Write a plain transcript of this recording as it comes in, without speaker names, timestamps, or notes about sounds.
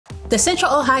The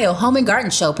Central Ohio Home and Garden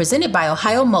Show presented by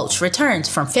Ohio Mulch returns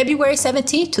from February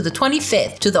 17th to the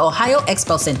 25th to the Ohio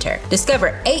Expo Center.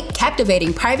 Discover 8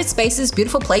 captivating private spaces,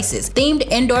 beautiful places, themed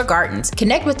indoor gardens.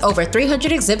 Connect with over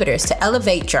 300 exhibitors to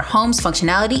elevate your home's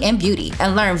functionality and beauty,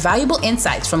 and learn valuable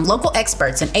insights from local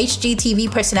experts and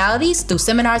HGTV personalities through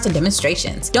seminars and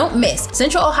demonstrations. Don't miss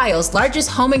Central Ohio's largest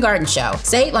home and garden show.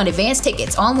 Save on advance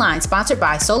tickets online, sponsored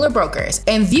by Solar Brokers,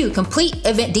 and view complete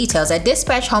event details at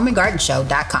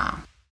dispatchhomeandgardenshow.com.